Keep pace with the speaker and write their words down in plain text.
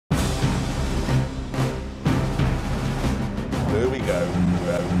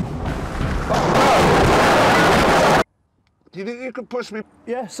Do you think you could push me?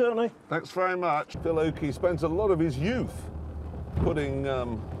 Yeah, certainly. Thanks very much. Phil Oakey spent a lot of his youth putting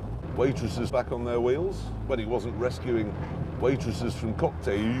waitresses back on their wheels when he wasn't rescuing waitresses from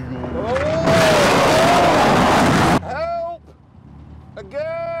cocktails. Help!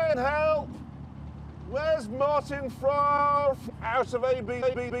 Again, help! Where's Martin Fryer out of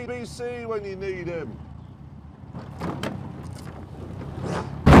ABC when you need him?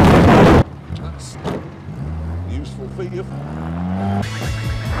 That's useful for you.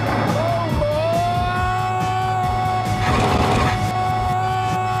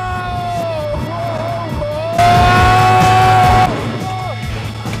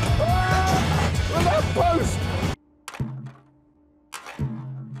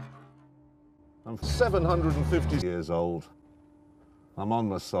 I'm 750 years old. I'm on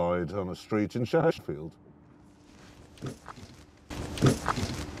my side on a street in Sheffield.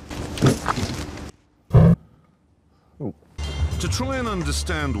 To try and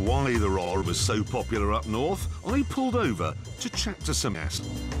understand why the RoR was so popular up north, I pulled over to chat to some guests.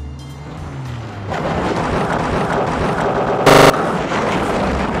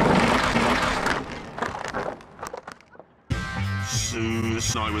 Soon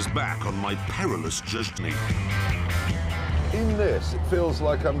I was back on my perilous journey. In this, it feels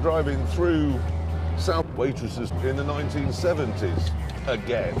like I'm driving through South waitresses in the 1970s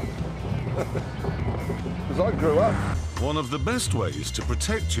again. Because I grew up. One of the best ways to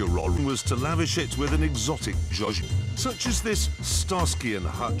protect your RoR was to lavish it with an exotic JeJ, such as this Starsky and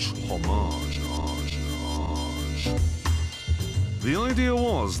Hutch homage. The idea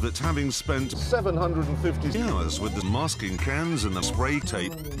was that having spent 750 hours with the masking cans and the spray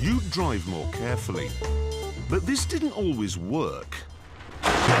tape, you'd drive more carefully. But this didn't always work.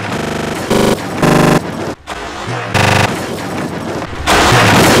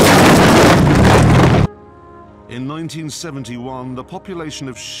 In 1971, the population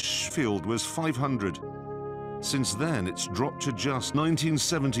of Sheffield was 500. Since then, it's dropped to just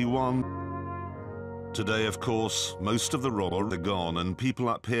 1971. Today, of course, most of the RoR are gone and people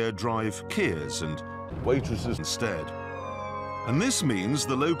up here drive Kias and waitresses instead. And this means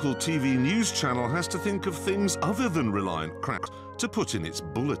the local TV news channel has to think of things other than Reliant cracks to put in its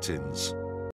bulletins.